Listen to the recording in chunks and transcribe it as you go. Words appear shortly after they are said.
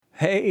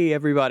Hey,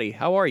 everybody.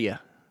 How are you?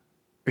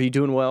 Are you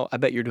doing well? I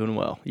bet you're doing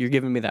well. You're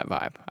giving me that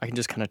vibe. I can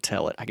just kind of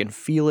tell it. I can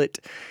feel it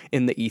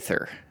in the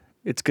ether.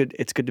 It's good.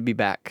 It's good to be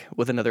back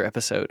with another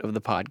episode of the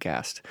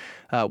podcast.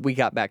 We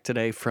got back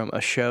today from a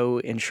show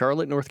in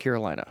Charlotte, North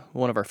Carolina,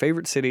 one of our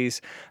favorite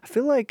cities. I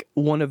feel like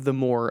one of the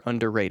more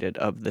underrated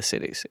of the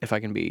cities, if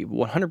I can be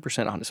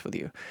 100% honest with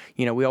you.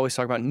 You know, we always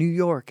talk about New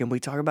York and we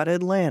talk about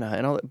Atlanta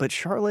and all that, but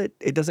Charlotte,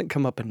 it doesn't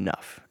come up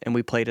enough. And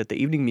we played at the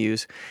Evening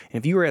Muse. And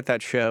if you were at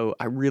that show,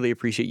 I really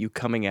appreciate you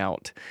coming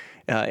out.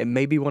 It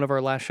may be one of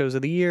our last shows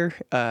of the year,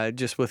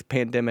 just with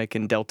pandemic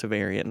and Delta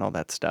variant and all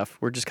that stuff.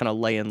 We're just kind of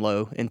laying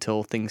low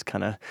until things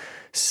kind of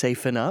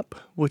safen up,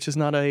 which is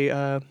not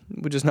a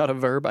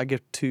verb I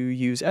get to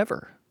use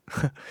ever.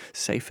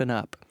 Safen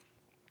up.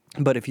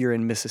 But if you're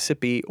in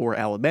Mississippi or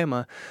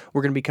Alabama,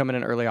 we're going to be coming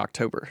in early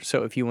October.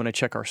 So if you want to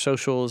check our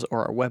socials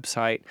or our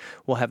website,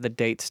 we'll have the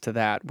dates to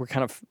that. We're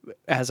kind of,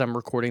 as I'm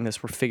recording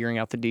this, we're figuring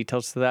out the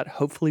details to that.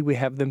 Hopefully we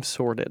have them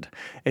sorted.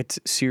 It's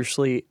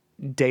seriously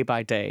day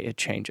by day, it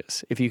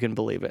changes, if you can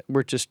believe it.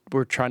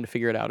 We're trying to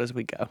figure it out as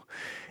we go.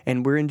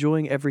 And we're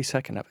enjoying every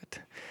second of it.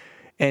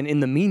 And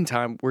in the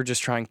meantime, we're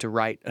just trying to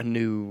write a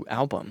new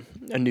album,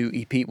 a new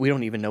EP. We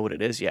don't even know what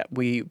it is yet.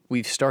 We've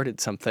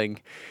started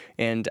something,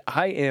 and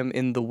I am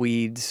in the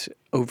weeds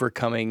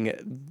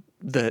overcoming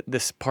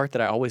this part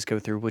that I always go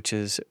through, which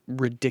is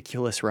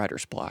ridiculous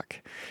writer's block.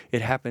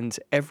 It happens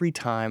every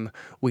time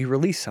we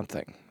release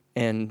something.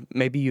 And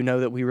maybe you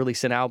know that we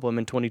released an album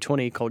in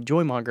 2020 called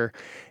Joymonger,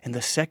 and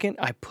the second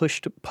I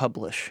pushed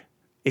publish,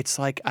 it's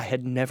like I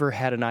had never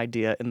had an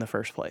idea in the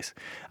first place.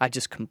 I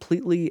just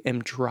completely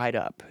am dried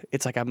up.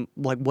 It's like I'm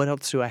like, what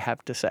else do I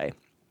have to say?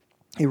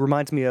 It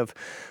reminds me of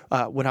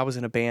when I was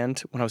in a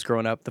band when I was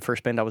growing up. The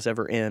first band I was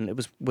ever in, it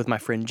was with my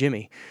friend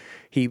Jimmy.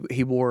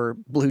 He wore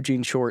blue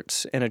jean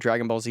shorts and a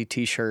Dragon Ball Z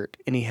t-shirt,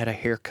 and he had a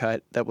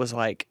haircut that was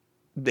like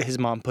his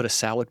mom put a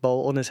salad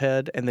bowl on his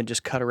head and then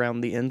just cut around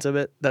the ends of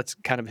it. That's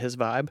kind of his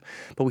vibe.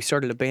 But we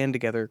started a band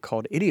together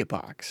called Idiot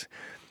Box.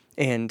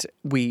 And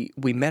we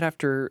met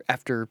after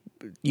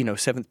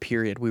seventh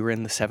period. We were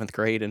in the seventh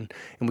grade, and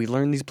we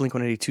learned these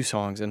Blink-182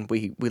 songs, and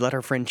we let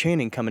our friend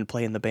Channing come and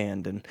play in the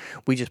band, and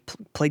we just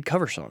played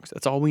cover songs.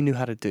 That's all we knew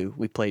how to do.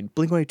 We played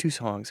Blink-182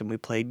 songs, and we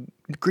played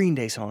Green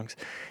Day songs.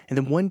 And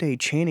then one day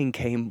Channing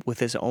came with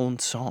his own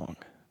song,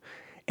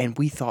 and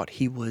we thought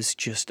he was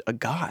just a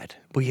god.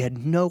 We had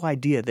no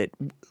idea that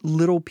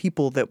little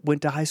people that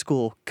went to high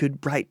school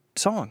could write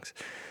songs.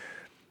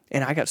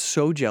 And I got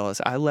so jealous.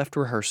 I left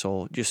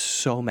rehearsal just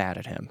so mad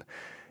at him.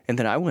 And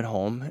then I went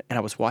home and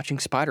I was watching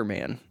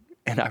Spider-Man,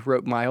 and I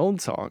wrote my own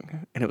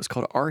song, and it was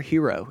called Our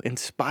Hero,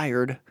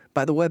 inspired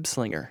by the Web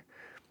Slinger.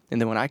 And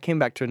then when I came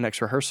back to the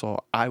next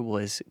rehearsal, I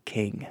was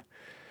king.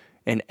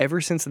 And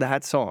ever since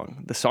that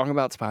song, the song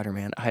about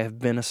Spider-Man, I have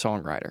been a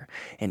songwriter.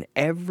 And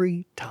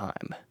every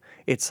time,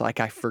 it's like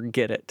I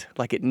forget it,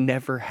 like it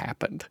never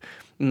happened.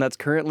 And that's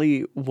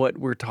currently what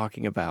we're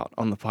talking about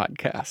on the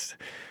podcast.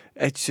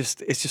 It's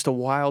just a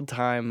wild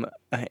time,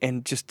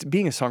 and just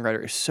being a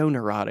songwriter is so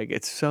neurotic.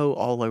 It's so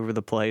all over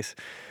the place,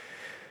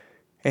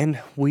 and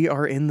we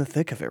are in the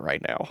thick of it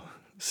right now.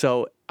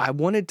 So I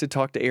wanted to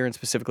talk to Aaron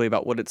specifically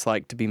about what it's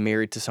like to be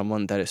married to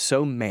someone that is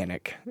so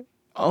manic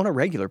on a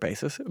regular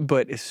basis,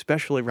 but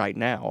especially right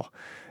now,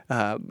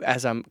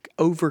 as I'm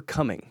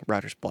overcoming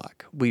writer's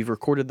block. We've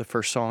recorded the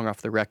first song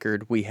off the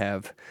record. We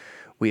have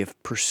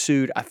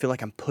pursued. I feel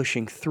like I'm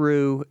pushing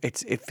through.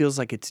 It feels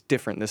like it's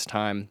different this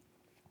time.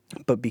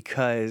 But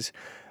because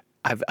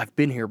I've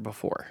been here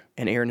before,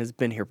 and Aaron has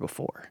been here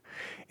before,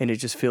 and it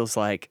just feels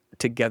like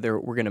together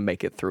we're going to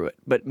make it through it.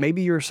 But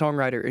maybe you're a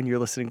songwriter and you're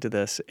listening to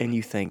this and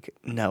you think,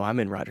 no, I'm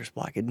in writer's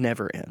block. It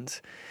never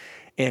ends.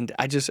 And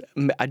I just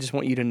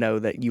want you to know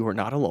that you are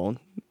not alone,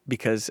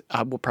 because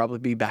I will probably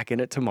be back in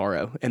it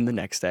tomorrow and the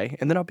next day,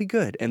 and then I'll be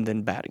good, and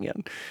then bad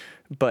again.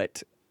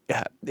 But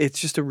it's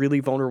just a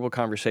really vulnerable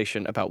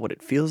conversation about what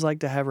it feels like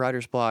to have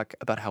writer's block,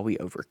 about how we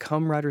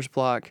overcome writer's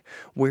block,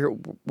 where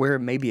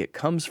maybe it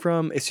comes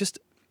from. I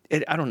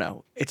don't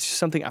know. It's just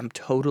something I'm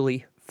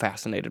totally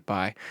fascinated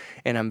by,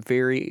 and I'm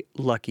very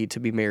lucky to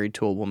be married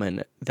to a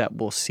woman that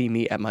will see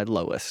me at my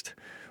lowest,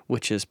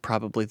 which is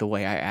probably the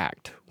way I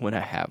act when I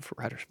have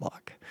writer's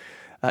block.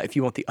 If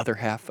you want the other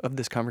half of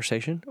this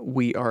conversation,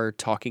 we are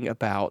talking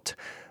about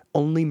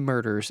Only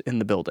Murders in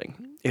the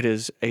Building. It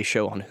is a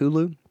show on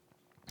Hulu.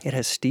 It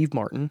has Steve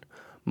Martin,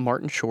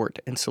 Martin Short,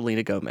 and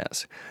Selena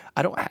Gomez.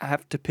 I don't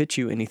have to pitch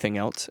you anything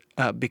else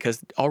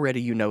because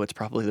already you know it's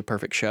probably the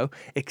perfect show,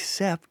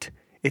 except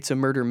it's a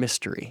murder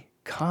mystery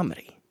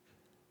comedy.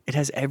 It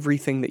has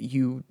everything that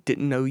you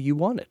didn't know you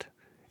wanted.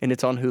 And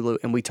it's on Hulu,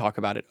 and we talk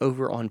about it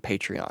over on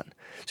Patreon.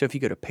 So if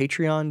you go to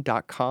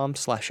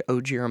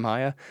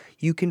patreon.com/ojeremiah,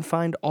 you can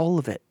find all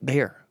of it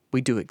there.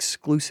 We do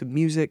exclusive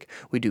music,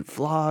 we do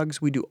vlogs,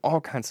 we do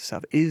all kinds of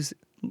stuff. It is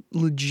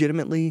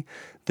legitimately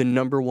the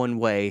number one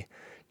way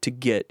to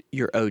get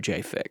your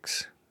OJ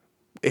fix.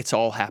 It's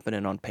all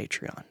happening on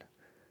Patreon.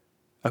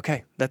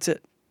 Okay, that's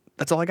it.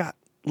 That's all I got.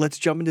 Let's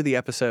jump into the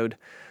episode.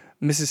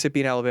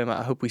 Mississippi and Alabama,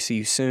 I hope we see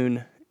you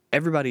soon.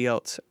 Everybody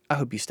else, I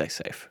hope you stay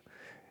safe.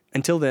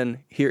 Until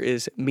then, here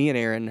is me and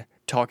Aaron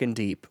talking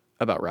deep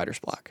about writer's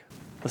block.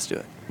 Let's do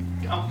it.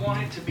 I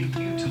want it to be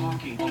you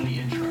talking on the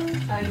intro.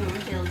 I move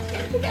until let's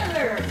get it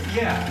together.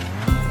 Yeah.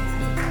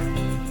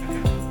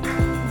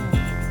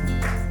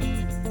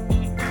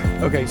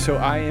 Okay, so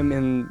I am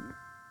in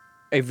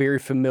a very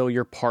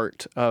familiar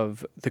part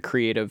of the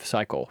creative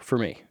cycle for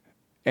me.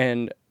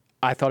 And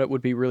I thought it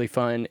would be really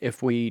fun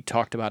if we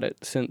talked about it,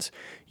 since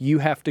you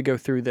have to go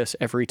through this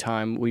every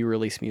time we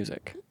release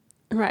music.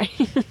 Right.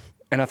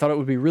 And I thought it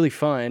would be really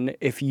fun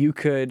if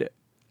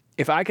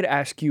I could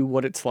ask you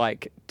what it's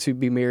like to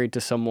be married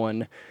to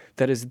someone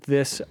that is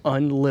this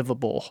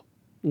unlivable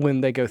when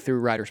they go through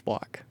writer's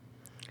block.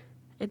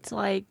 It's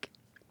like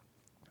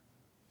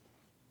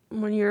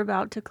when you're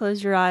about to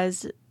close your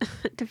eyes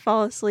to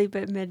fall asleep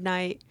at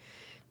midnight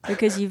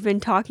because you've been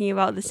talking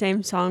about the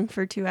same song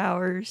for 2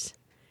 hours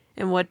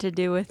and what to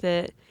do with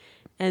it,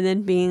 and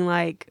then being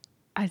like,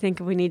 I think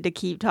we need to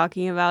keep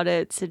talking about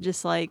it, so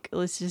just like,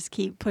 let's just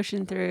keep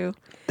pushing through.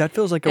 That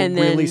feels like a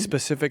really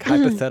specific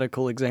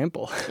hypothetical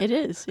example. It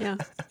is, yeah.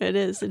 It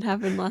is. It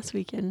happened last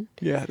weekend.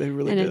 Yeah, they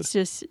really and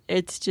did.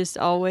 it's just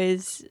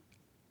always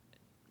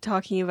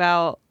talking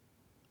about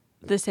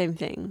the same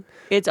thing.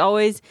 It's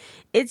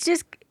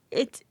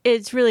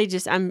really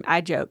just,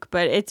 I joke,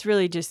 but it's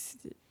really just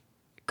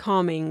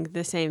calming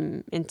the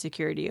same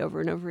insecurity over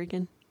and over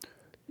again.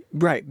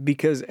 Right,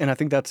 because, and I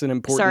think that's an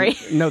important... Sorry.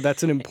 No,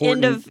 that's an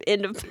important...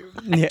 End of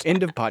Yeah,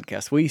 end of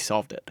podcast. We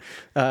solved it.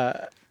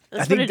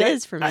 That's what it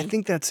is for me. I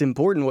think that's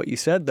important what you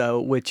said,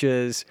 though, which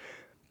is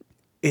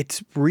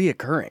it's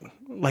reoccurring.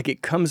 Like,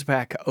 it comes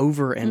back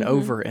over and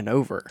over and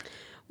over.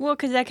 Well,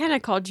 because I kind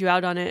of called you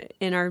out on it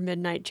in our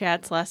midnight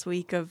chats last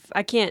week of,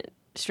 I can't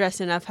stress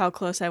enough how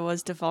close I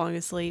was to falling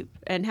asleep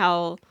and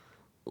how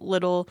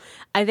little...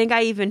 I think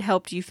I even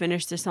helped you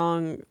finish the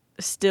song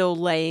still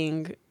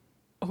laying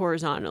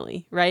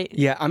horizontally, right?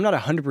 Yeah, I'm not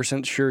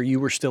 100% sure you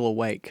were still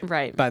awake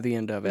by the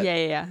end of it.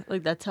 Yeah.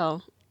 Like, that's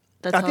how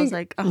I was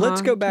like,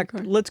 let's go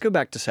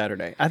back to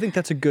Saturday. I think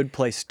that's a good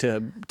place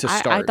to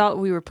start. I thought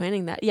we were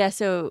planning that. Yeah,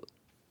 so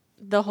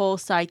the whole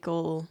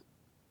cycle,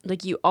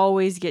 like, you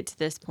always get to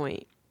this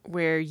point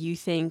where you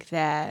think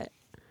that,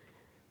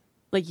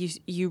 like,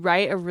 you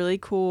write a really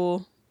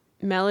cool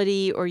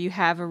melody or you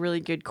have a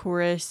really good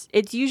chorus.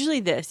 It's usually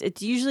this.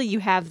 It's usually you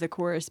have the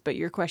chorus, but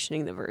you're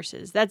questioning the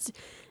verses. That's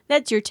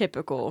your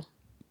typical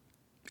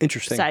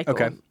interesting cycle.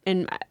 Okay.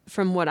 And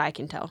from what I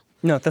can tell.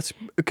 No, that's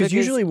because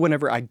usually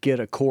whenever I get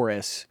a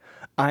chorus,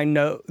 I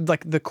know,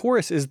 like, the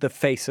chorus is the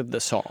face of the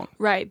song.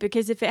 Right,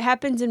 because if it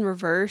happens in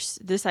reverse,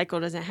 the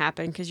cycle doesn't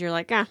happen because you're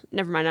like,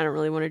 never mind, I don't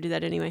really want to do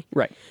that anyway.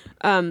 Right.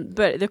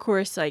 But the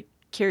chorus, like,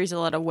 carries a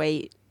lot of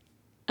weight,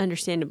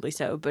 understandably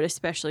so, but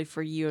especially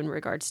for you in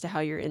regards to how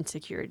your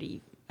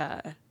insecurity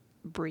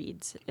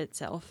breeds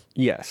itself.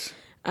 Yes.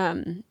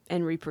 And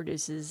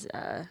reproduces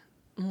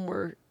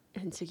more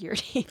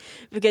insecurity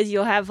because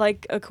you'll have,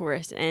 like, a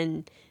chorus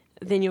and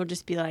then you'll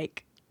just be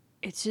like,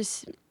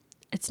 it's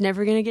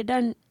never going to get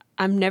done.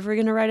 I'm never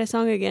going to write a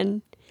song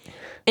again.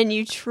 And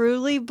you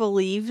truly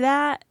believe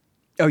that.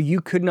 Oh,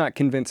 you could not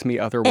convince me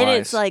otherwise. And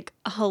it's, like,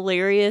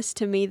 hilarious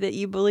to me that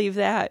you believe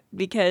that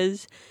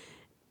because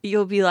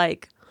you'll be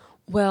like,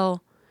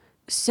 well,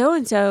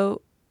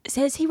 so-and-so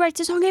says he writes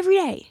a song every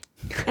day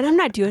and I'm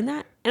not doing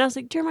that. And I was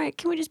like, Jeremiah,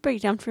 can we just break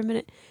it down for a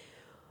minute?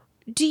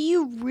 Do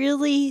you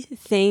really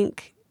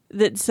think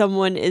that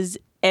someone is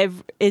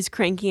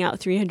cranking out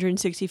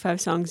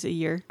 365 songs a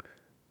year?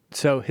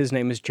 So his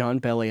name is John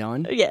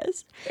Bellion.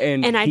 Yes.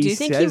 And I do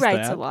think he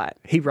writes a lot.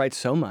 He writes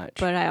so much.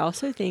 But I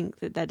also think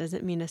that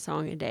doesn't mean a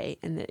song a day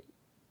and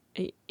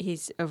that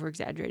he's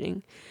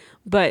over-exaggerating.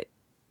 But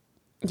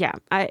yeah,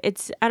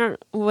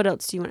 what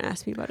else do you want to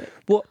ask me about it?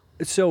 Well,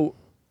 so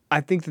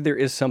I think that there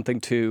is something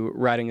to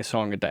writing a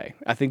song a day.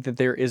 I think that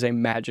there is a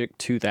magic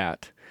to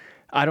that.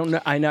 I don't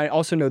know. And I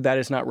also know that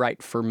is not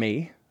right for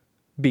me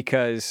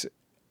because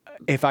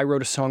if I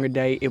wrote a song a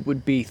day, it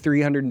would be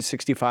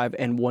 365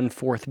 and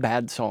 1/4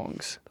 bad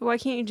songs. But why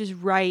can't you just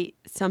write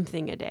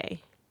something a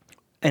day?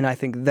 And I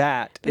think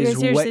that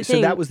because is what,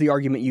 so that was the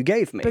argument you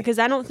gave me. Because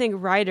I don't think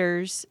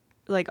writers,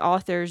 like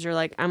authors, are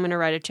like, I'm going to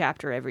write a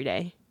chapter every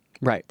day.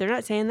 Right. They're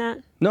not saying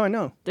that. No, I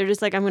know. They're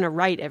just like, I'm going to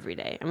write every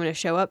day. I'm going to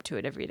show up to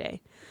it every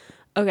day.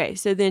 Okay,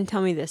 so then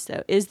tell me this,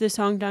 though. Is the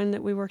song done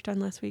that we worked on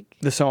last week?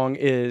 The song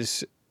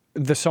is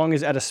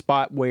at a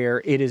spot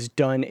where it is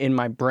done in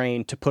my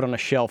brain to put on a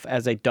shelf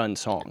as a done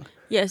song.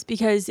 Yes,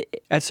 because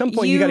at some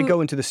point you got to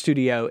go into the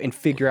studio and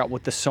figure out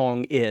what the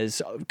song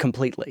is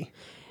completely.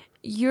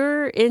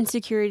 Your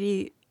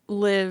insecurity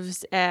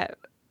lives at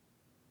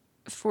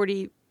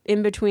 40,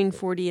 in between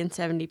 40 and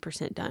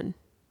 70% done.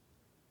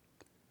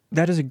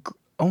 That is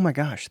oh my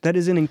gosh, that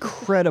is an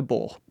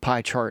incredible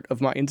pie chart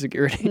of my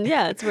insecurity.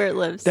 Yeah, that's where it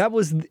lives. That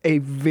was a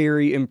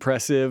very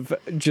impressive,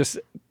 just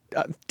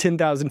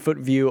 10,000-foot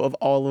view of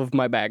all of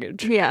my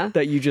baggage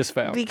that you just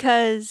found.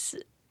 Because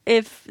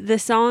if the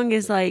song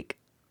is like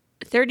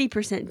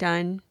 30%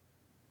 done,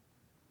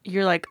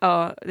 you're like,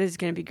 oh, this is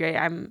going to be great.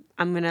 I'm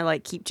going to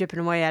like keep chipping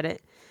away at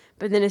it.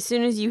 But then as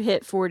soon as you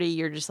hit 40,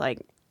 you're just like,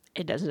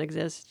 it doesn't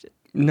exist.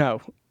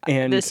 No.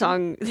 And This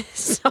song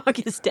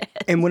is dead.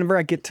 and whenever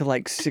I get to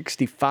like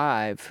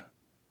 65,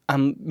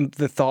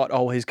 the thought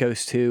always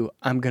goes to,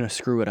 I'm going to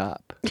screw it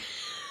up.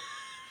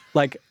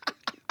 Like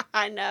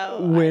I know.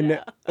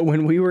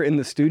 when we were in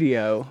the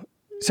studio.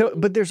 So,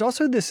 but there's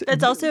also this.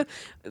 That's also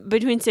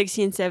between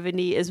 60 and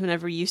 70 is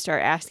whenever you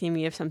start asking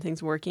me if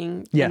something's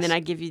working. Yes. And then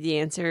I give you the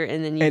answer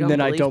and then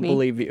I don't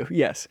believe you.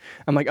 Yes.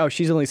 I'm like, oh,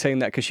 she's only saying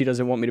that because she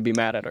doesn't want me to be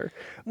mad at her.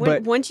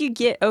 But once you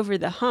get over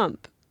the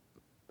hump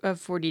of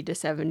 40 to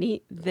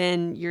 70,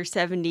 then your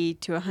 70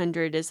 to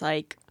 100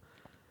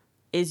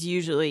 is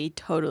usually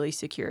totally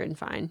secure and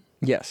fine.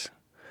 yes,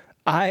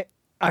 I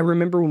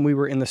remember when we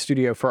were in the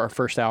studio for our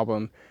first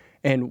album,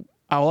 and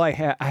all I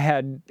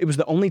had, it was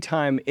the only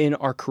time in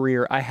our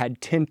career I had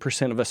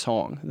 10% of a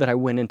song that I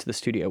went into the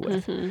studio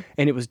with, and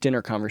it was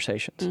Dinner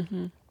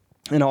Conversations.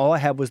 And all I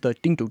had was the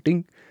ding, ding,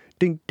 ding,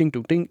 ding, ding,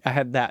 ding, ding. I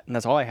had that, and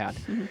that's all I had.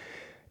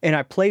 And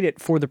I played it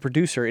for the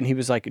producer, and he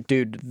was like,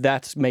 dude,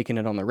 that's making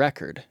it on the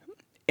record.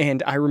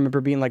 And I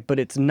remember being like, but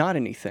it's not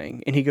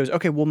anything. And he goes,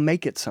 okay, we'll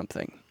make it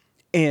something.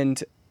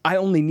 And I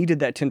only needed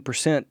that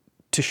 10%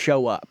 to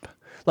show up.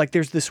 Like,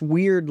 there's this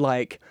weird,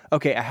 like,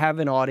 okay, I have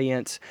an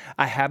audience,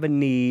 I have a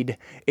need,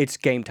 it's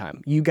game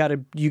time. You gotta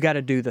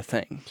do the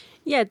thing.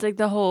 Yeah, it's like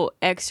the whole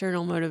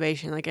external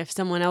motivation. Like if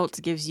someone else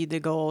gives you the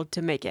goal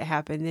to make it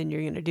happen, then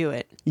you're going to do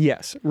it.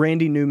 Yes.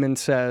 Randy Newman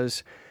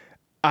says,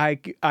 I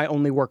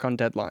only work on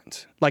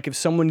deadlines. Like if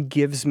someone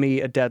gives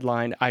me a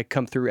deadline, I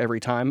come through every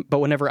time. But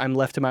whenever I'm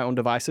left to my own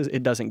devices,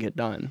 it doesn't get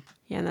done.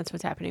 Yeah, and that's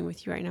what's happening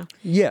with you right now.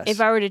 Yes. If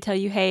I were to tell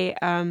you, hey,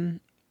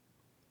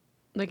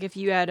 like if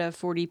you had a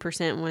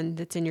 40% one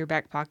that's in your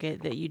back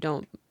pocket that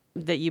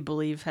you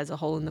believe has a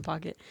hole in the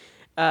pocket,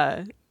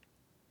 A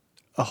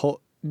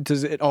hole.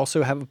 Does it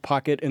also have a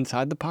pocket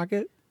inside the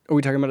pocket? Are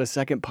we talking about a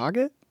second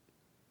pocket?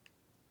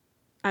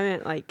 I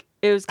meant like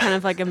it was kind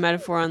of like a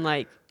metaphor on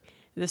like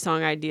the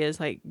song idea is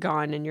like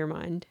gone in your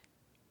mind.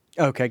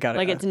 Okay, got it.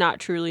 Like it's not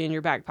truly in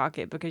your back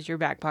pocket because your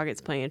back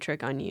pocket's playing a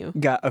trick on you.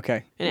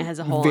 Okay. And it has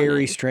a hole in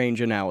Very it. strange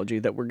analogy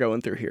that we're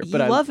going through here. You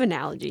love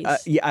analogies.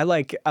 Yeah, I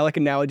like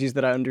analogies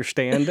that I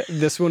understand.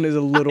 This one is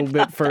a little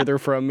bit further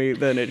from me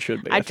than it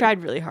should be. I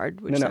tried really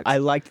hard, which No, sucks. I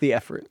liked the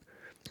effort.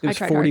 It was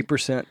tried hard.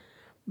 40%.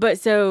 But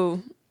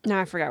so now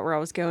I forgot where I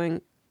was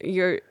going.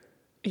 Your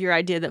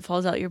idea that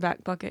falls out your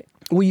back pocket.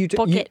 Well, you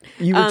Pocket.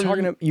 you were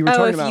talking about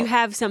if you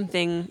have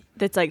something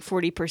that's like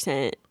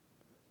 40%.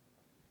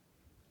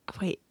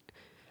 Wait.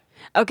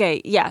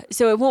 Okay, yeah.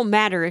 So it won't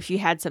matter if you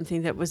had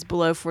something that was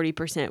below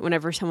 40%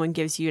 whenever someone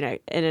gives you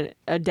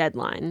a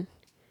deadline.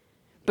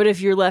 But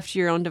if you're left to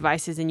your own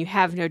devices and you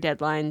have no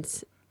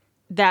deadlines,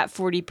 that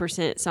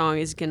 40% song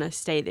is going to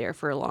stay there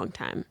for a long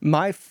time.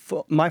 my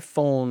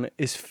phone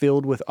is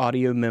filled with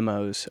audio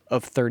memos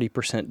of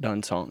 30%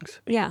 done songs.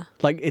 Yeah.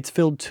 Like it's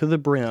filled to the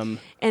brim.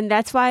 And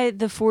that's why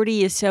the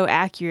 40 is so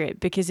accurate,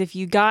 because if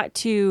you got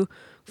to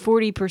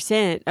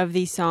 40% of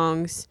these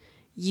songs,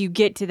 you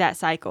get to that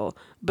cycle,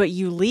 but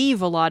you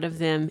leave a lot of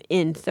them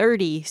in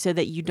 30 so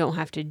that you don't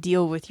have to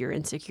deal with your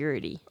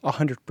insecurity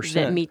 100%.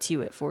 that meets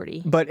you at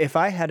 40. But if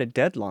I had a Oh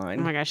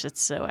deadline, my gosh,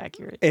 that's so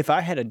accurate. if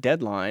I had a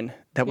deadline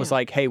that was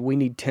like, hey, we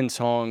need 10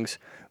 songs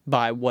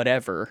by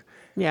whatever,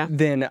 Yeah.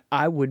 then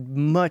I would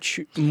much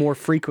more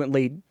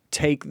frequently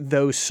take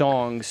those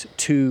songs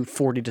to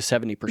 40 to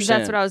 70%.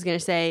 That's what I was going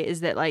to say,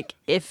 is that like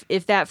if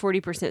that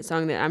 40%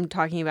 song that I'm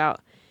talking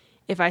about,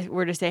 if I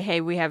were to say, hey,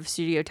 we have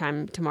studio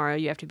time tomorrow,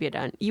 you have to be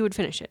done, you would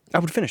finish it. I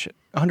would finish it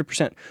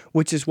 100%,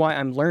 which is why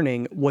I'm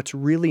learning what's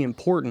really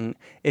important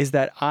is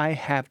that I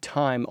have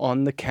time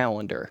on the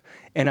calendar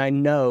and I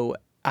know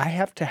I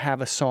have to have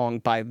a song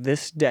by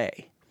this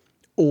day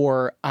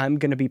or I'm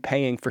going to be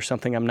paying for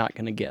something I'm not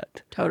going to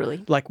get.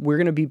 Totally. Like we're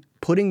going to be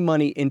putting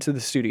money into the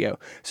studio.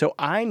 So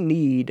I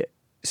need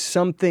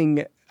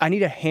I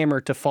need a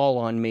hammer to fall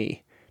on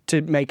me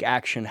to make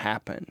action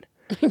happen.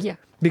 Yeah.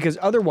 Because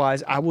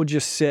otherwise I will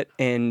just sit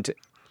and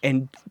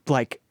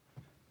like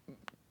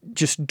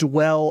just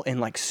dwell and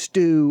like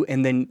stew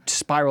and then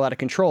spiral out of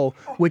control,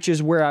 which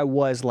is where I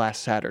was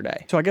last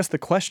Saturday. So I guess the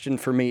question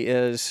for me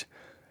is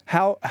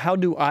how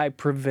do I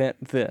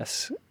prevent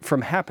this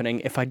from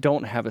happening if I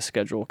don't have a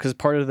schedule? Because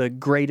part of the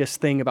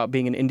greatest thing about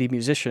being an indie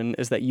musician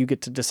is that you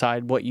get to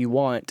decide what you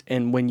want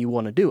and when you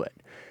want to do it.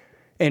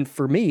 And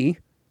for me,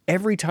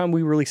 every time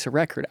we release a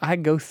record, I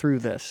go through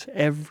this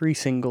every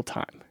single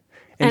time.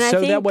 And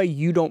so that way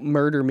you don't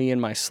murder me in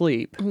my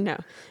sleep. No.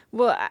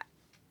 Well,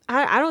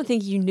 I don't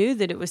think you knew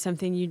that it was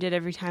something you did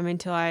every time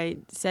until I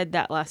said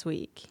that last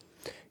week.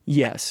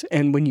 Yes.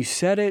 And when you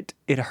said it,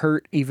 it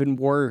hurt even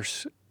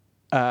worse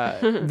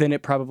than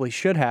it probably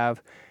should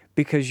have,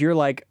 because you're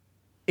like,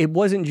 it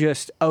wasn't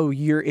just, oh,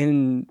 you're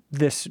in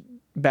this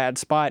bad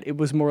spot. It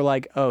was more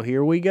like, oh,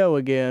 here we go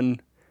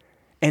again.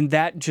 And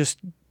that just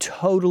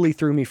totally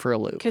threw me for a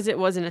loop. Because it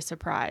wasn't a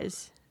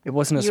surprise. It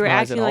wasn't a You were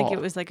surprise at acting all. like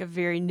it was like a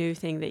very new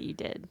thing that you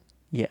did.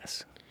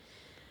 Yes.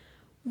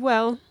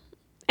 Well,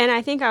 and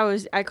I think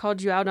I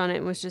called you out on it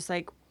and was just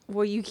like,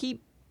 well, you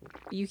keep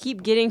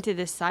getting to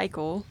this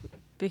cycle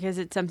because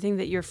it's something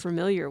that you're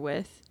familiar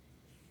with.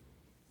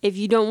 if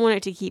you don't want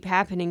it to keep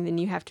happening, then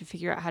you have to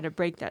figure out how to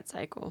break that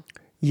cycle.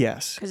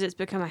 Yes. Because it's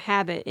become a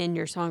habit in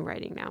your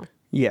songwriting now.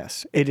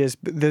 Yes, it is.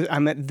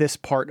 I'm at this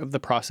part of the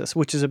process,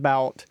 which is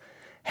about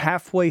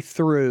halfway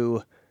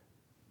through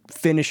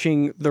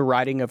finishing the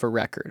writing of a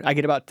record. I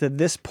get about to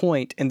this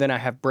point, and then I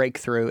have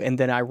breakthrough, and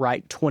then I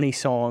write 20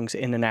 songs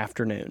in an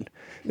afternoon.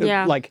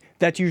 Yeah. Like,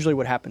 that's usually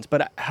what happens.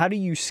 But how do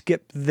you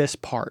skip this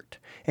part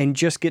and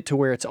just get to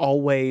where it's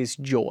always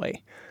joy?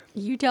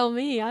 You tell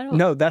me. I don't.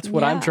 No, that's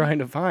what I'm Yeah. trying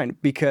to find,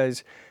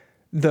 because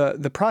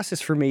the process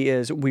for me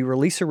is we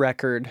release a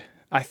record.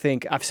 I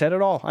think I've said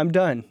it all. I'm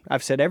done.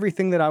 I've said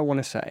everything that I want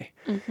to say.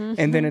 Mm-hmm.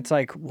 And then it's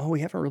like, well, we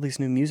haven't released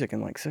new music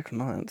in like 6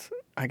 months.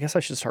 I guess I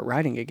should start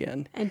writing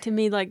again. And to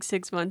me, like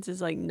 6 months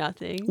is like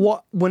nothing.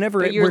 Well,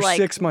 whenever But you're we're like,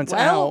 6 months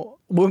well, out,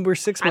 when we're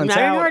 6 I'm months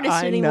not an out, artist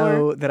I anymore.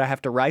 know that I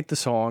have to write the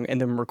song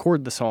and then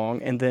record the song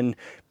and then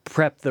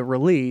prep the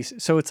release.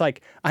 So it's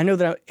like, I know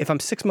that if I'm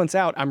 6 months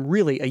out, I'm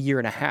really a year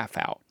and a half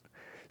out.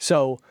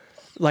 So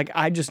like,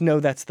 I just know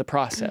that's the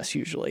process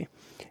usually.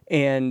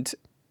 And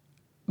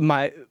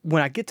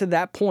when I get to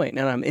that point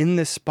and I'm in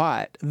this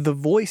spot, the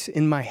voice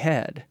in my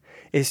head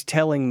is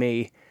telling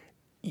me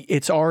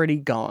it's already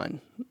gone.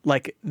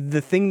 Like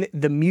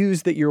the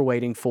muse that you're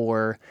waiting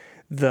for,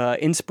 the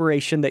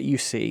inspiration that you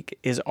seek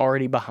is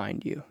already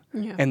behind you.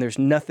 Yeah. And there's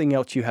nothing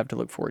else you have to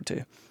look forward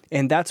to.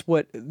 And that's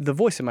what the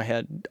voice in my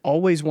head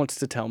always wants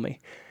to tell me.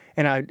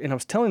 And I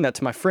was telling that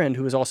to my friend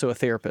who is also a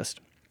therapist.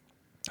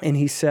 And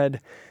he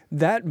said,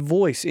 that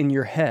voice in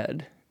your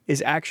head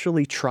is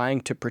actually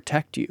trying to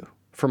protect you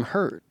from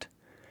hurt,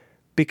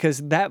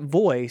 because that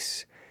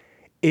voice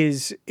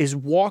is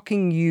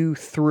walking you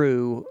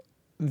through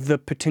the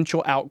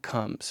potential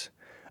outcomes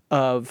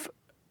of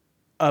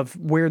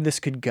where this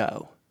could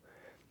go.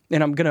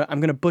 And I'm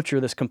gonna butcher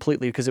this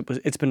completely because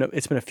it's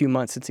been a few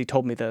months since he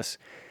told me this,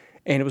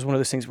 and it was one of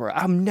those things where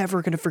I'm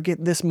never gonna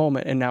forget this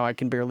moment, and now I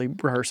can barely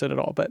rehearse it at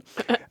all. But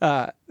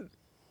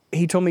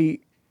he told me,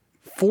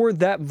 for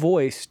that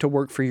voice to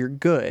work for your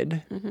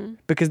good,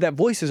 because that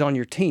voice is on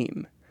your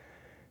team,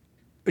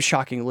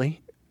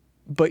 shockingly,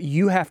 but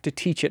you have to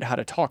teach it how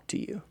to talk to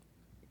you.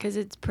 Because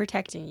it's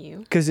protecting you.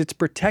 Because it's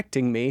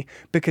protecting me,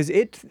 because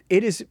it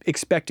is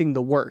expecting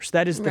the worst.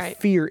 That is the Right.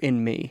 fear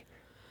in me.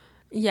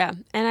 Yeah.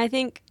 And I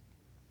think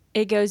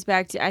it goes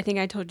back to, I think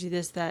I told you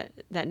this that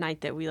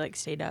night that we like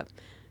stayed up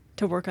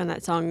to work on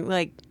that song.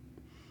 Like,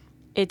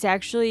 it's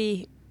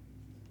actually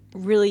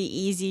really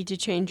easy to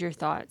change your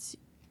thoughts.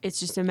 It's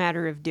just a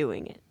matter of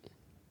doing it.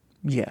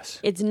 Yes.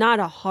 It's not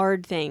a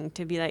hard thing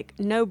to be like,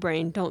 no,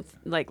 brain, don't,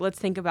 like, let's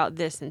think about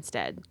this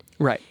instead.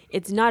 Right.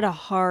 It's not a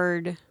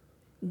hard,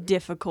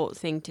 difficult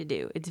thing to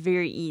do. It's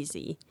very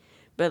easy.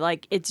 But,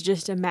 like, it's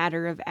just a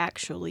matter of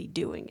actually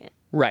doing it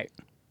Right.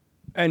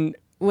 And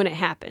when it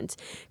happens.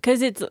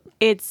 Because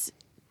it's,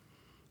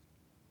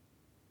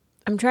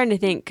 I'm trying to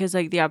think, because,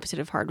 like, the opposite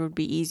of hard would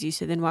be easy.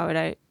 So then why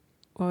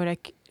would I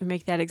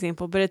make that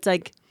example? But it's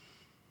like,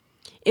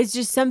 it's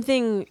just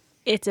something,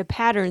 it's a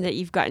pattern that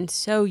you've gotten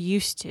so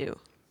used to.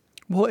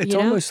 well, it's You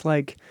know? almost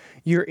like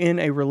you're in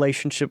a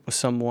relationship with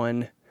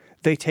someone.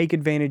 They take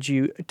advantage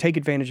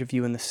of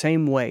you in the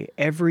same way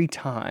every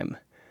time.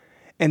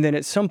 And then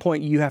at some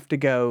point you have to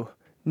go,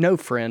 no,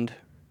 friend,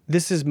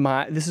 this is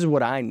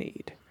what I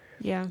need.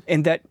 Yeah.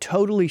 And that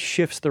totally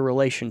shifts the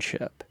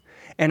relationship.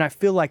 And I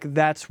feel like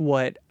that's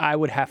what I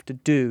would have to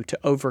do to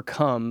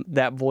overcome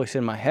that voice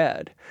in my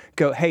head.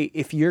 Go, hey,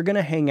 if you're going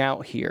to hang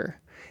out here,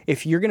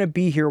 if you're going to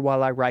be here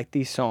while I write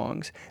these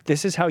songs,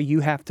 this is how you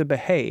have to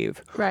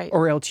behave, Right.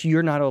 or else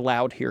you're not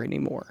allowed here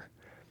anymore.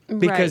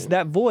 Because Right.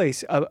 that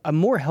voice, a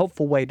more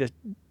helpful way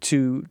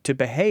to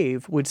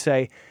behave would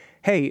say,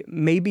 hey,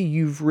 maybe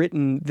you've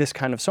written this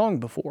kind of song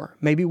before.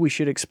 Maybe we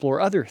should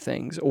explore other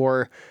things.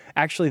 Or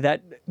actually,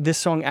 this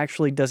song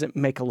actually doesn't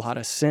make a lot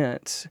of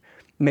sense.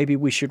 Maybe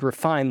we should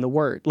refine the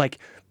word. Like,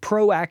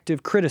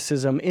 proactive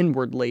criticism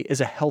inwardly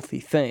is a healthy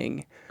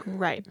thing.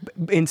 Right.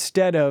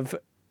 Instead of,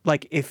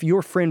 like, if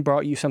your friend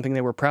brought you something they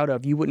were proud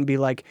of, you wouldn't be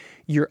like,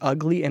 you're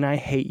ugly and I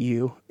hate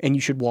you and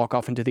you should walk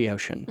off into the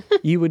ocean.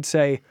 You would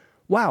say,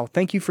 wow,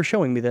 thank you for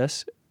showing me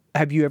this.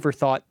 Have you ever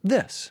thought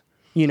this?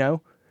 You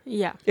know?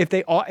 Yeah. If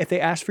they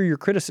ask for your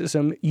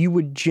criticism, you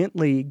would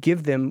gently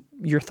give them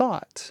your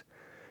thoughts.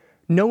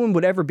 No one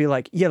would ever be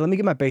like, yeah, let me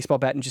get my baseball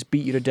bat and just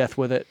beat you to death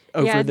with it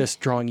over Yeah, this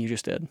drawing you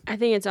just did. I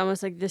think it's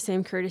almost like the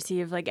same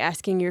courtesy of like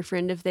asking your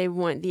friend if they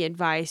want the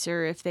advice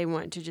or if they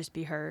want to just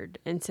be heard.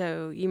 And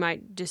so you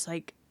might just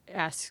like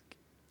ask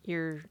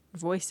your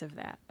voice of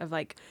that, of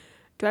like,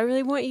 do I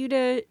really want you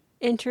to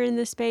enter in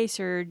this space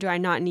or do I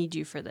not need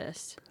you for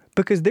this?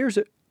 Because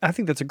I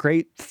think that's a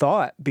great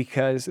thought,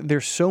 because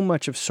there's so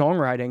much of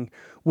songwriting,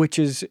 which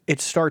is,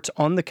 it starts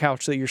on the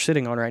couch that you're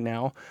sitting on right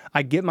now.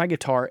 I get my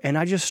guitar and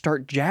I just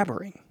start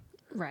jabbering.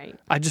 Right.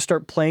 I just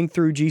start playing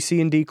through G, C,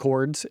 and D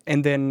chords.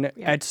 And then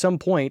at some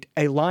point,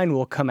 a line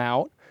will come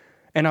out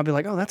and I'll be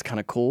like, oh, that's kind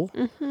of cool.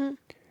 Mm-hmm.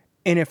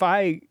 And if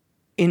I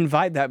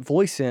invite that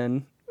voice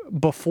in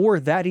before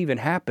that even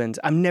happens,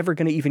 I'm never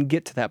going to even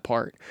get to that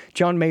part.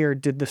 John Mayer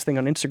did this thing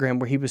on Instagram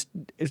where he was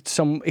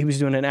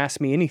doing an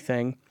Ask Me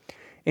Anything.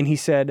 And he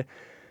said,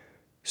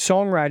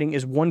 songwriting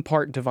is 1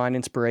 part divine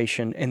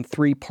inspiration and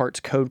 3 parts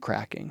code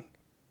cracking.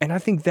 And I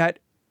think that,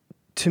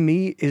 to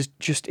me, is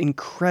just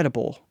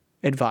incredible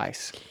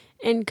advice.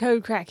 And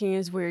code cracking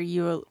is where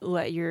you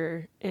let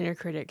your inner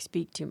critic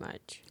speak too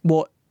much.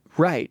 Well,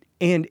 right.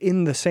 And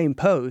in the same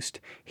post,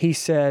 he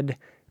said,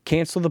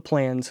 cancel the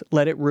plans,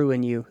 let it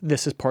ruin you.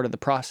 This is part of the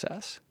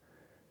process.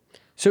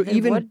 So Then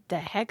even what the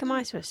heck am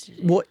I supposed to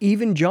do? well,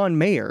 even John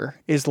Mayer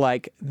is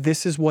like,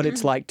 this is what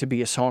it's like to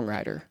be a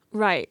songwriter.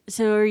 Right.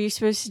 So are you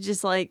supposed to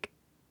just like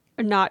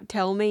not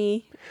tell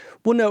me?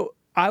 Well, no,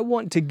 I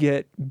want to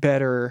get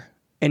better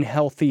and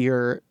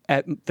healthier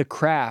at the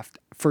craft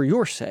for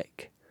your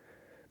sake.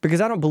 Because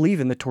I don't believe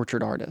in the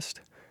tortured artist.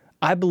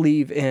 I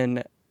believe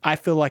in, I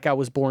feel like I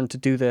was born to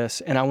do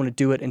this and I want to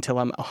do it until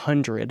I'm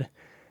 100.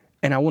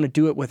 And I want to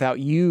do it without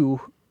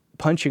you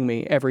punching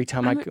me every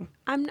time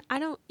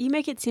You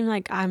make it seem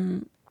like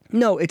I'm.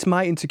 No, it's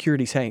my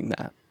insecurity saying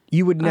that.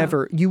 You would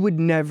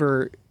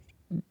never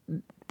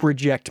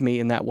reject me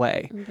in that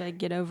way. Like,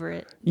 get over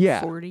it.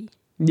 Yeah. 40.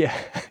 Yeah.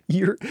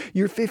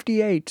 You're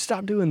 58.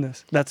 Stop doing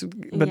this. That's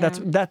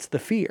the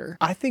fear.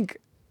 I think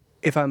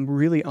if I'm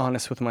really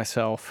honest with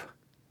myself,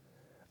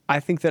 I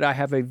think that I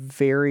have a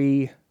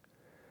very,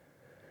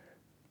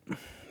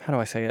 how do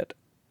I say it?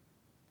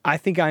 I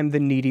think I'm the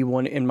needy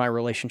one in my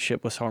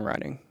relationship with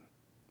songwriting.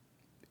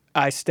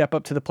 I step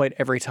up to the plate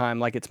every time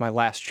like it's my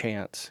last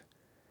chance.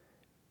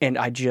 And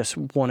I just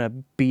want to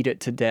beat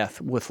it to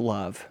death with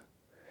love.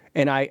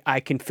 And I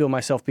can feel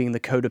myself being the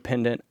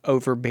codependent,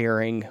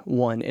 overbearing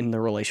one in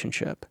the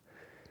relationship.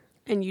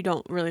 And you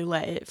don't really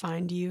let it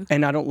find you.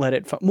 And I don't let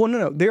it... Well,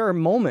 no. There are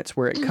moments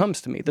where it comes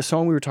to me. The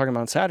song we were talking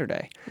about on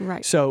Saturday.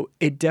 Right. So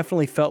it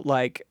definitely felt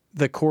like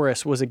the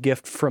chorus was a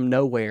gift from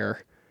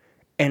nowhere,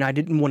 and I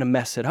didn't want to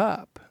mess it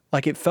up.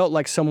 Like, it felt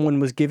like someone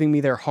was giving me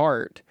their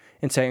heart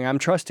and saying, I'm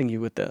trusting you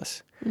with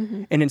this.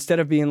 Mm-hmm. And instead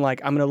of being like,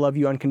 I'm going to love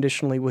you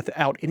unconditionally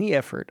without any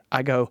effort,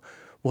 I go,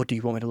 well, do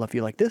you want me to love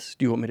you like this?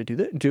 Do you want me to do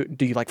this?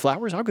 Do you like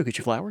flowers? I'll go get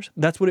you flowers.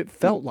 That's what it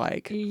felt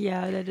like.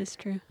 Yeah, that is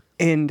true.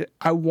 And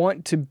I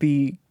want to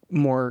be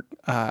more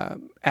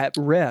at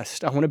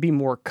rest. I want to be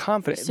more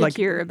confident.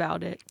 Secure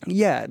about it.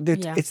 Yeah,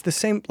 it's the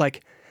same.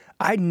 Like,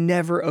 I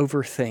never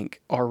overthink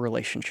our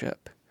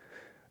relationship.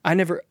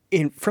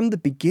 From the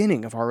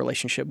beginning of our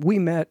relationship, we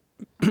met,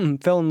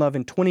 fell in love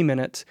in 20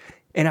 minutes,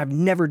 and I've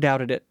never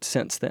doubted it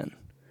since then.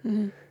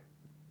 Mm-hmm.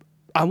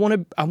 I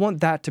want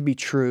that to be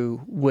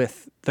true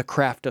with the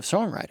craft of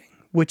songwriting,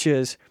 which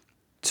is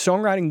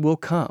songwriting will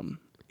come.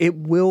 It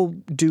will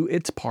do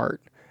its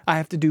part. I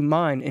have to do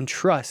mine and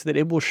trust that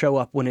it will show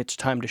up when it's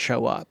time to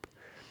show up.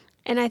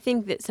 And I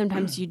think that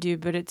sometimes you do,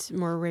 but it's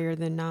more rare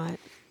than not.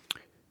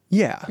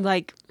 Yeah.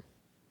 Like,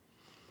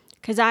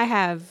 because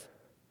I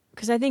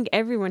think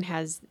everyone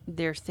has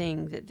their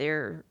thing that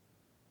they're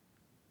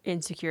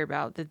insecure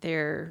about, that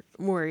they're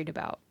worried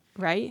about,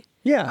 right?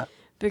 Yeah.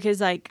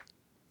 Because, like,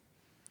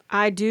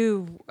 I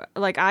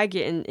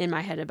get in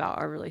my head about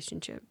our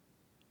relationship.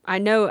 I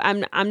know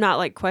I'm not,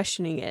 like,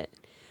 questioning it.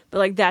 But,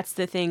 like, that's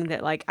the thing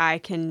that, like,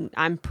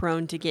 I'm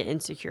prone to get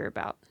insecure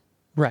about.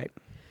 Right.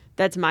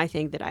 That's my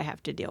thing that I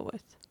have to deal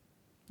with.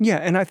 Yeah,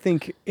 and I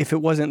think if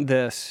it wasn't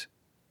this...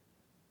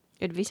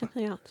 It'd be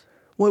something else.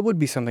 Well, it would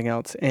be something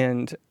else.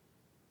 And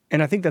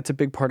I think that's a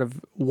big part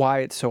of why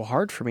it's so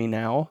hard for me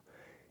now,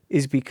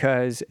 is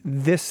because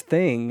this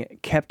thing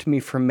kept me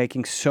from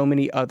making so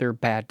many other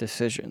bad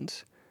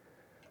decisions.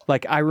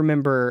 Like, I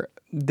remember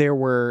there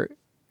were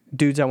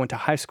dudes I went to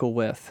high school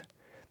with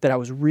that I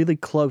was really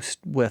close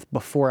with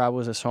before I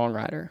was a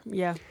songwriter.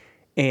 Yeah.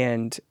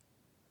 And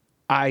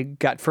I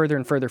got further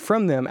and further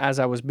from them as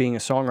I was being a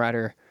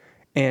songwriter.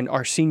 And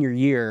our senior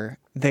year,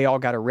 they all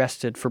got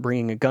arrested for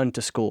bringing a gun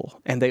to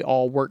school. And they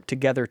all worked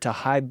together to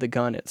hide the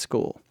gun at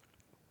school.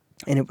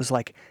 And it was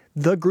like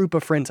the group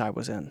of friends I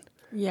was in.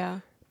 Yeah.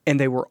 And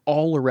they were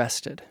all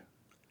arrested.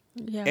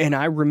 Yeah. And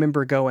I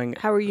remember going...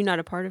 How were you not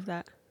a part of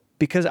that?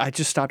 Because I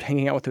just stopped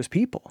hanging out with those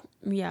people.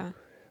 Yeah.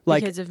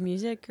 Like, because of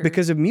music? Or?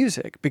 Because of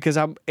music. Because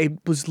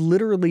it was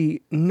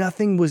literally,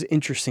 nothing was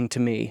interesting to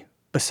me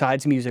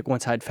besides music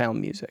once I'd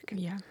found music.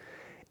 Yeah.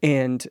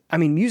 And, I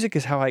mean, music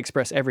is how I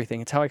express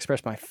everything. It's how I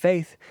express my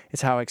faith.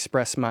 It's how I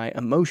express my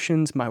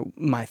emotions,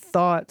 my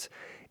thoughts.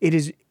 It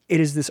is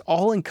this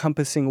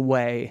all-encompassing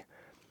way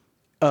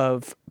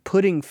of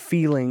putting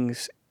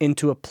feelings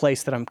into a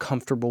place that I'm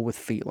comfortable with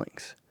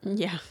feelings.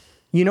 Yeah.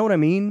 You know what I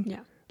mean? Yeah.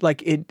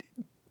 Like,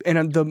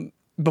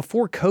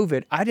 before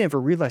COVID, I never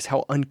realized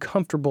how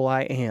uncomfortable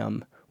I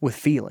am with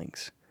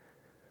feelings.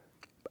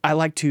 I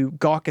like to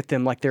gawk at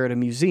them like they're at a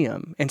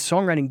museum, and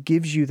songwriting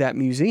gives you that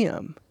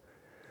museum.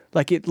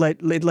 Like, it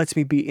lets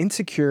me be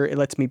insecure, it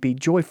lets me be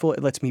joyful,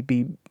 it lets me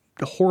be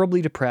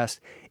horribly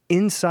depressed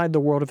inside the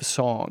world of a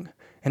song.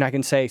 And I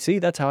can say, see,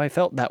 that's how I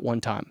felt that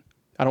one time.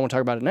 I don't want to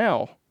talk about it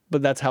now,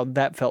 but that's how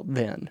that felt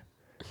then.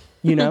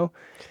 You know?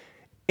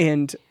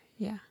 And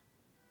yeah.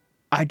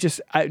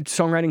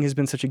 Songwriting has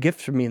been such a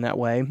gift for me in that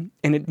way,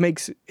 and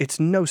it's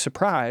no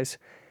surprise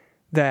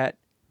that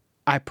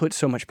I put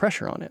so much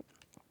pressure on it.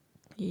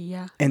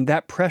 Yeah. And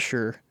that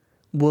pressure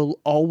will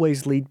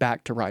always lead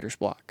back to writer's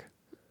block.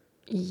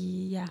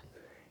 Yeah.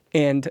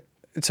 And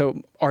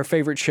so our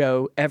favorite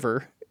show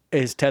ever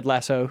is Ted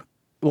Lasso.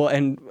 Well,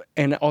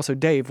 and also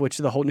Dave, which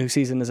the whole new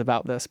season is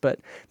about this. But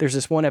there's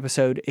this one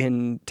episode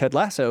in Ted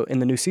Lasso in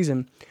the new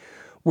season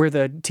where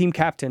the team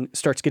captain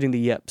starts getting the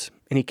yips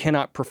and he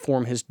cannot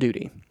perform his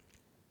duty.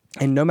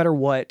 And no matter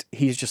what,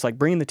 he's just like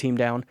bringing the team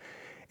down.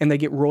 And they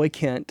get Roy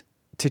Kent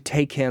to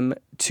take him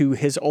to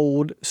his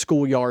old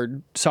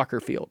schoolyard soccer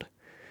field.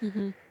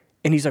 Mm-hmm.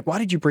 And he's like, why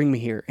did you bring me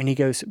here? And he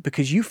goes,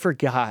 because you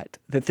forgot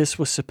that this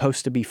was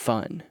supposed to be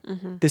fun.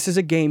 Mm-hmm. This is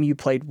a game you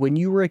played when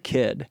you were a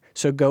kid.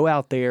 So go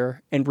out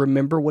there and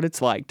remember what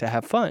it's like to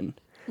have fun.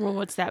 Well,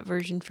 what's that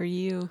version for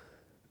you?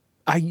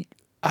 I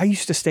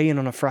used to stay in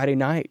on a Friday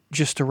night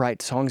just to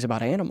write songs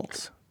about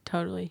animals.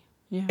 Totally.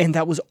 Yeah. And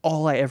that was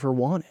all I ever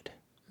wanted.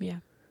 Yeah.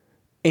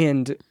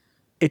 And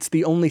it's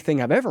the only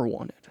thing I've ever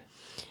wanted.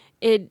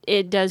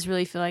 It does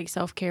really feel like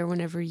self-care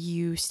whenever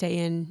you stay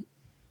in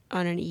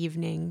on an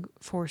evening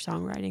for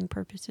songwriting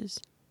purposes.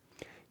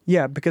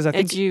 Yeah, because I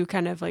think it's you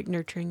kind of like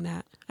nurturing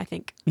that, I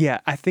think. Yeah,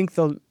 I think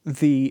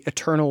the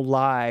eternal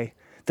lie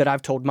that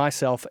I've told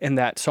myself and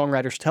that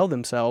songwriters tell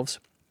themselves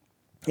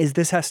is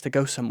this has to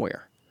go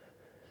somewhere.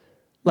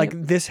 Like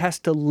this has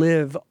to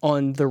live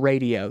on the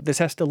radio. This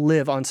has to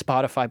live on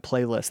Spotify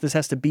playlists. This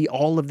has to be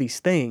all of these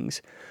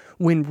things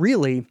when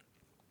really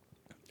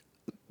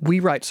we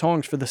write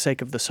songs for the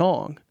sake of the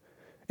song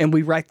and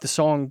we write the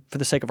song for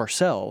the sake of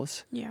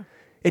ourselves. Yeah.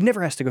 It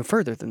never has to go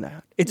further than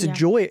that. It's a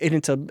joy and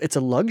it's a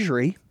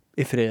luxury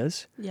if it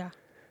is. Yeah.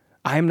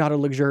 I am not a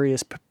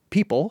luxurious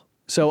people,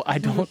 so I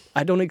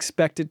don't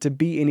expect it to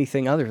be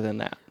anything other than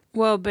that.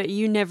 Well, but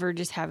you never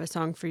just have a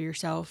song for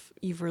yourself.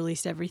 You've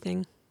released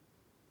everything.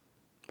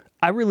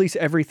 I release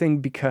everything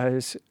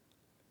because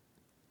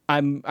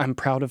I'm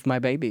proud of my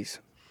babies,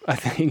 I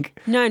think.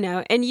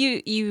 No, and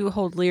you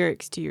hold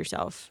lyrics to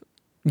yourself.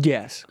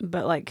 Yes.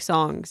 But like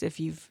songs, if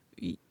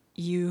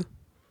you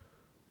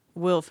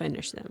will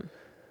finish them.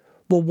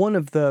 Well, one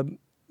of the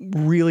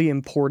really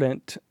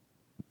important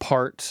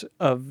parts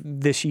of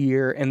this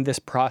year and this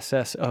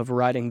process of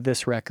writing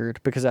this record,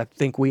 because I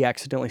think we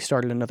accidentally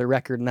started another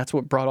record, and that's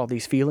what brought all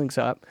these feelings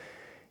up,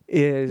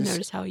 is...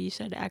 Notice how you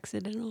said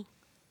accidental?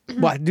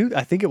 Well,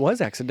 I think it was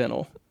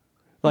accidental.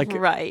 Like,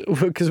 right.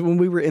 Because when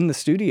we were in the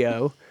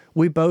studio,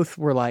 we both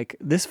were like,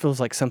 this feels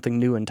like something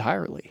new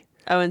entirely.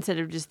 Oh, instead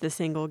of just the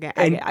single game.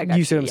 And I got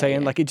you see what I'm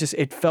saying? Yeah. Like,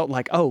 it felt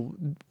like, oh,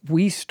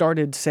 we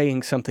started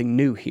saying something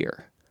new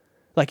here.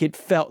 Like, it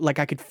felt like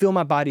I could feel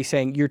my body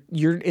saying,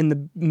 you're in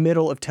the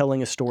middle of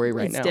telling a story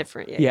right now. It's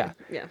different, Yeah.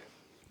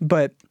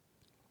 But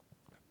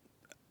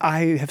I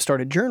have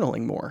started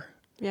journaling more.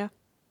 Yeah.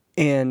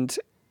 And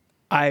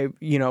I,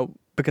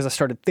 because I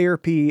started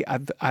therapy,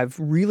 I've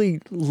really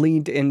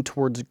leaned in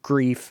towards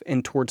grief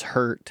and towards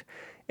hurt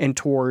and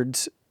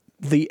towards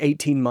the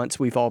 18 months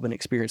we've all been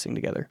experiencing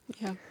together.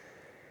 Yeah.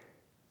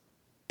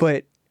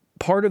 But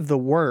part of the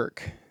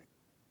work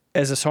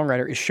as a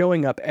songwriter is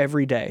showing up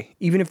every day,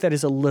 even if that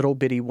is a little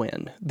bitty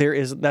win.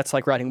 That's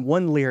like writing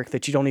one lyric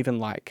that you don't even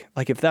like.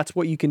 Like if that's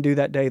what you can do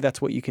that day,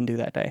 that's what you can do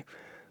that day.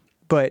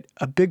 But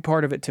a big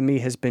part of it to me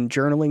has been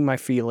journaling my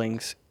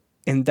feelings,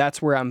 and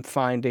that's where I'm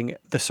finding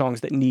the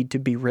songs that need to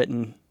be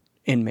written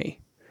in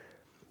me.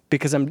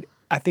 Because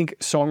I think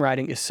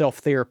songwriting is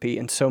self-therapy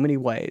in so many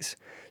ways.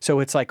 So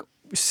it's like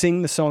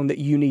sing the song that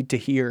you need to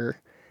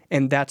hear,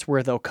 and that's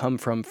where they'll come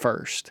from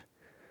first.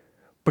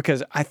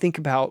 Because I think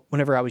about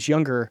whenever I was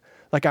younger,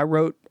 like I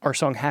wrote our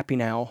song Happy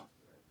Now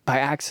by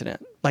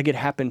accident. Like it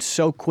happened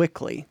so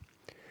quickly.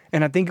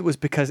 And I think it was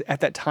because at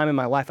that time in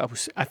my life,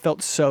 I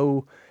felt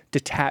so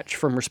detached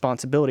from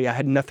responsibility. I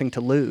had nothing to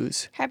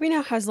lose. Happy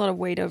Now has a lot of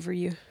weight over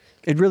you.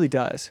 It really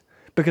does.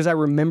 Because I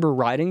remember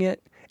writing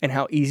it and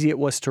how easy it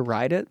was to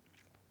write it,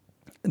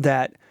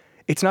 that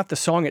it's not the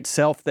song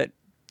itself that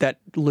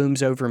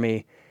looms over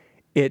me.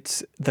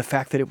 It's the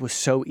fact that it was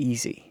so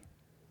easy.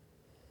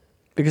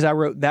 Because I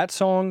wrote that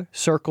song,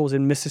 Circles,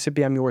 and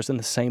Mississippi I'm Yours in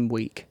the same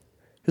week.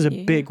 It was a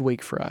big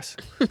week for us.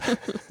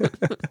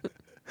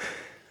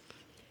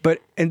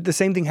 And the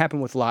same thing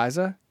happened with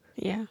Liza.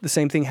 Yeah. The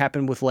same thing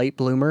happened with Late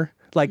Bloomer.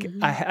 Like,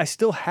 I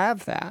still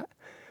have that.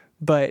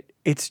 But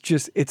it's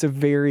a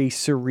very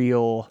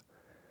surreal,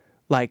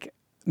 like,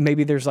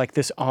 maybe there's like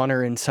this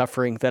honor and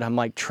suffering that I'm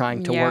like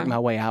trying to work my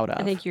way out of.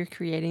 I think you're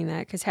creating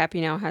that because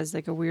Happy Now has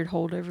like a weird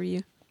hold over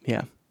you.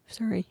 Yeah.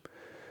 Sorry.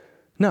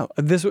 No,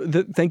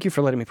 thank you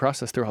for letting me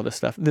process through all this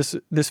stuff.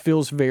 This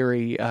feels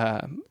very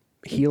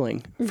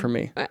healing for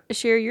me.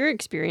 Share your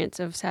experience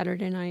of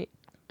Saturday night.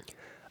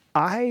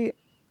 I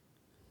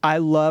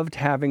loved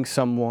having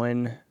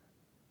someone.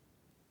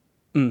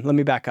 Let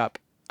me back up.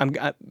 I'm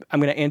going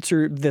to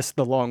answer this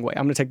the long way.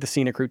 I'm going to take the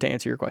scenic route to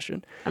answer your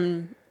question.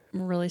 I'm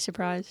really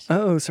surprised.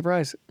 Oh,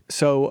 surprise.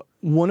 So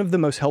one of the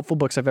most helpful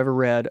books I've ever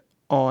read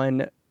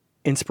on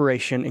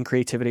inspiration and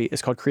creativity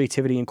is called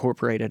Creativity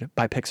Incorporated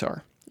by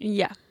Pixar.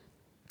 Yeah.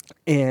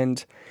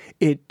 And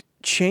it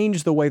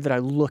changed the way that I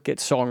look at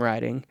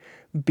songwriting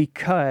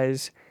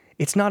because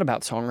it's not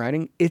about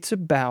songwriting. It's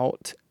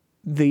about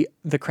the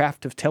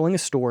craft of telling a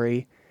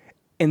story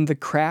and the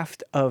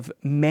craft of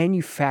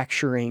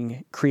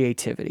manufacturing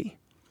creativity.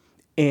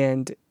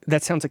 And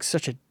that sounds like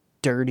such a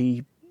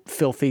dirty,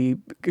 filthy,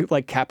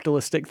 like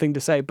capitalistic thing to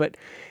say, but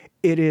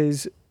it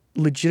is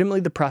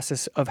legitimately the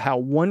process of how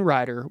one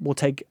writer will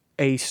take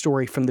a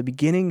story from the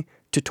beginning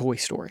to Toy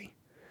Story.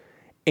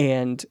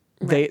 And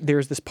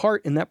there's this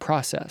part in that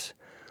process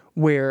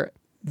where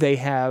they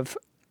have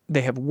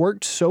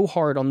worked so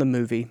hard on the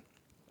movie.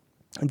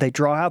 They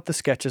draw out the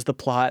sketches, the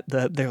plot,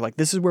 they're like,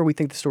 this is where we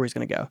think the story's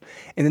going to go.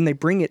 And then they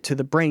bring it to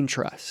the Brain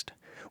Trust,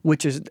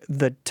 which is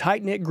the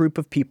tight-knit group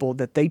of people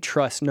that they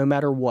trust no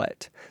matter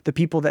what. The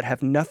people that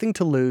have nothing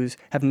to lose,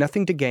 have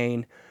nothing to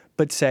gain,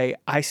 but say,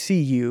 I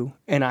see you,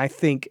 and I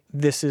think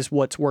this is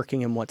what's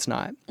working and what's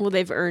not. Well,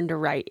 they've earned a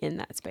right in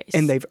that space.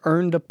 And they've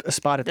earned a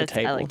spot at the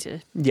table. I like to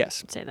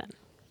say that.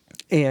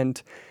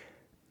 And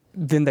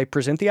then they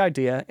present the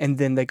idea, and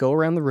then they go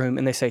around the room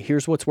and they say,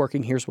 here's what's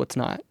working, here's what's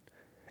not.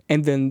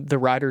 And then the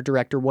writer,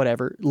 director,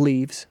 whatever,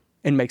 leaves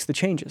and makes the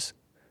changes.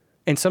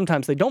 And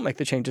sometimes they don't make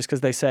the changes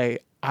because they say,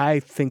 I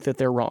think that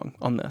they're wrong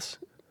on this.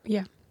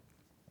 Yeah.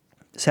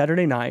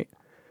 Saturday night,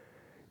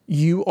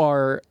 you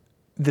are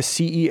the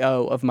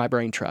CEO of my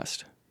Brain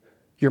Trust.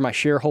 You're my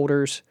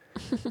shareholders.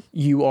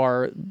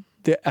 You're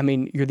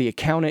the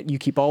accountant. You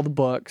keep all the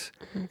books.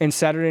 Mm-hmm. And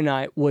Saturday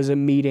night was a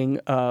meeting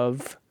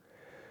of,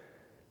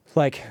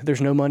 like,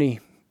 there's no money.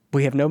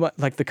 We have no money.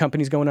 Like, the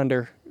company's going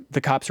under. The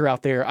cops are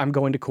out there. I'm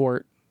going to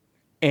court.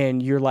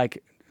 And you're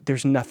like,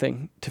 there's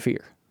nothing to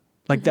fear.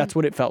 Like, that's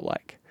what it felt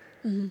like.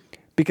 Mm-hmm.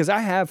 Because I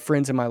have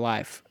friends in my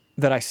life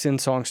that I send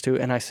songs to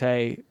and I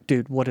say,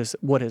 dude, what is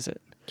it?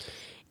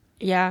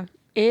 Yeah.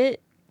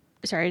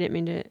 Sorry, I didn't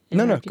mean to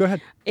No, go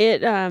ahead.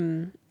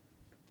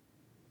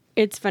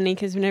 It's funny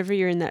because whenever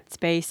you're in that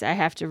space, I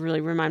have to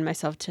really remind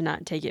myself to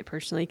not take it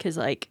personally because,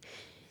 like,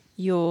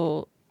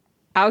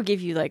 I'll give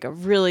you, like, a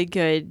really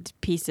good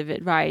piece of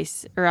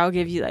advice, or I'll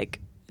give you, like,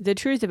 the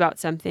truth about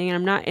something, and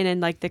I'm not in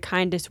like the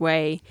kindest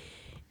way,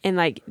 and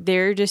like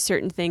there are just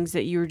certain things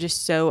that you're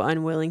just so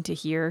unwilling to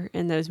hear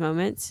in those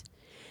moments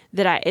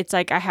that it's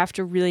like I have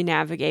to really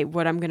navigate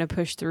what I'm going to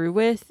push through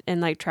with and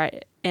like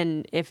try,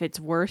 and if it's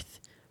worth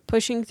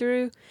pushing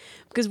through,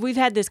 because we've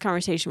had this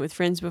conversation with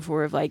friends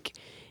before of like,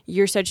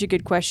 you're such a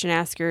good question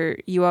asker,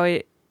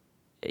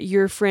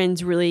 your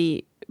friends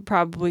really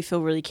probably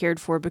feel really cared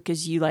for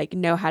because you like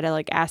know how to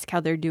like ask how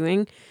they're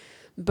doing.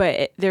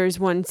 But there's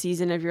one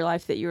season of your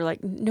life that you're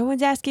like, no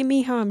one's asking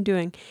me how I'm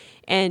doing.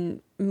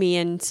 And me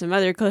and some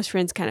other close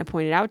friends kind of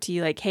pointed out to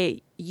you, like,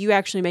 hey, you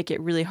actually make it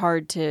really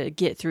hard to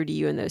get through to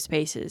you in those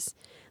spaces.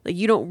 Like,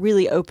 you don't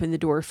really open the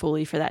door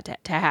fully for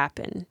that to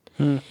happen.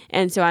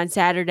 And so on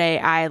Saturday,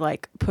 I,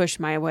 like, pushed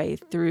my way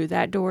through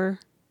that door.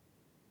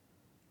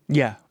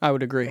 Yeah, I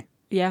would agree.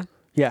 Yeah?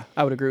 Yeah,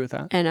 I would agree with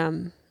that.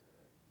 And,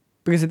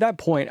 because at that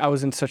point, I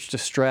was in such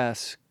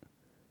distress.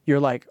 You're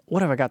like,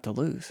 what have I got to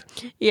lose?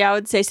 Yeah, I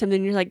would say something.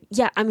 And you're like,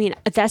 yeah, I mean,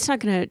 that's not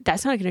gonna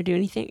do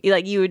anything.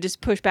 Like, you would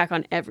just push back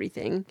on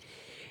everything,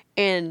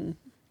 and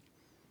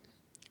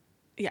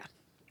yeah,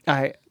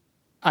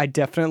 I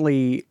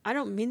definitely. I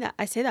don't mean that.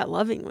 I say that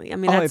lovingly. I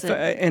mean,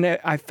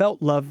 I felt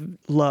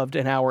loved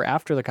an hour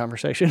after the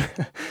conversation.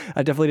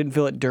 I definitely didn't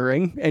feel it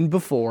during and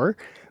before,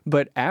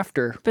 but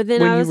after. But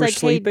then when I was you were like,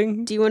 sleeping,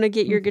 hey, do you want to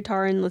get your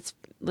guitar and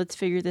let's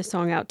figure this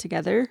song out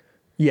together?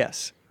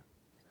 Yes.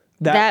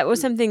 That was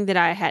something that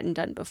I hadn't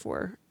done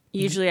before.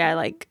 Usually I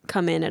like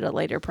come in at a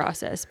later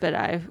process, but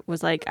I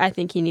was like, I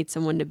think he needs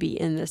someone to be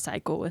in this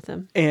cycle with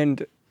him.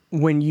 And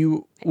when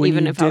you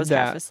if I was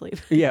that, half asleep.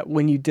 Yeah,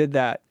 when you did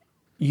that,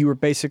 you were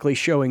basically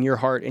showing your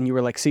heart and you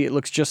were like, see, it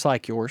looks just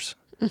like yours.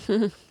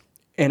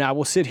 And I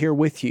will sit here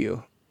with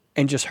you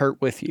and just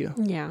hurt with you.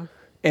 Yeah.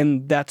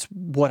 And that's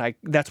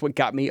what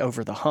got me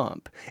over the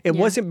hump. It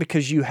wasn't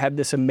because you had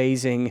this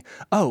amazing,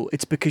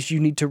 it's because you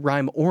need to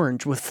rhyme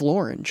orange with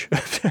florange.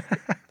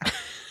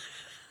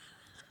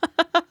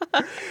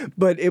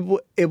 But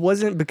it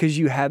wasn't because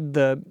you had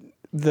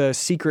the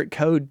secret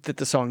code that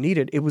the song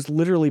needed. It was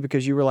literally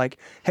because you were like,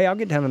 hey, I'll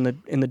get down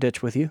in the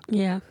ditch with you.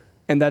 Yeah.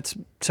 And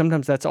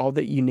sometimes that's all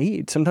that you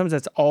need. Sometimes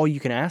that's all you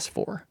can ask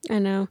for. I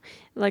know.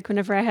 Like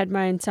whenever I had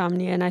my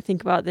insomnia and I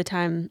think about the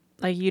time,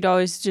 like you'd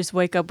always just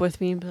wake up with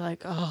me and be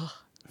like, oh,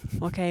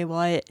 okay,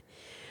 what?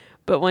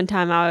 But one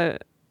time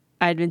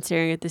I'd been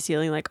staring at the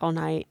ceiling like all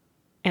night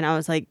and I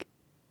was like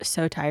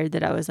so tired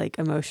that I was like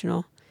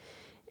emotional.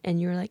 And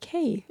you were like,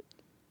 hey,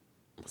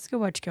 let's go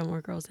watch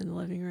Gilmore Girls in the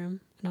living room.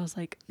 And I was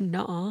like,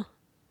 nuh-uh.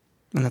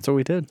 And that's what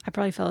we did. I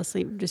probably fell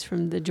asleep just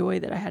from the joy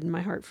that I had in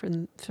my heart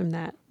from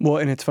that. Well,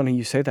 and it's funny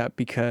you say that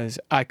because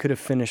I could have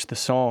finished the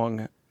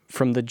song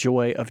from the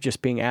joy of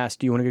just being asked,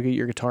 do you want to go get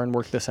your guitar and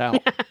work this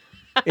out?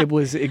 It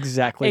was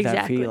exactly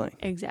that feeling.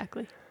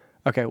 Exactly.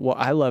 Okay, well,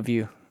 I love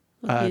you.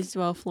 Love you as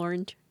well,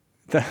 florange.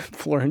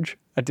 Florange.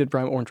 I did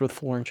rhyme orange with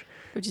florange.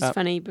 Which is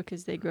funny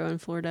because they grow in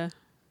Florida.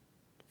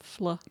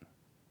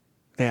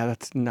 Yeah,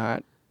 that's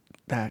not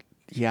that.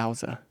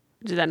 Yowza.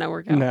 Did that not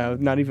work out? No,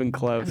 not even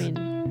close. I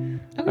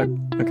mean,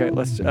 okay,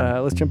 let's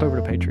jump over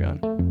to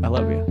Patreon. I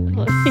love you. I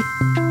love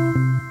you.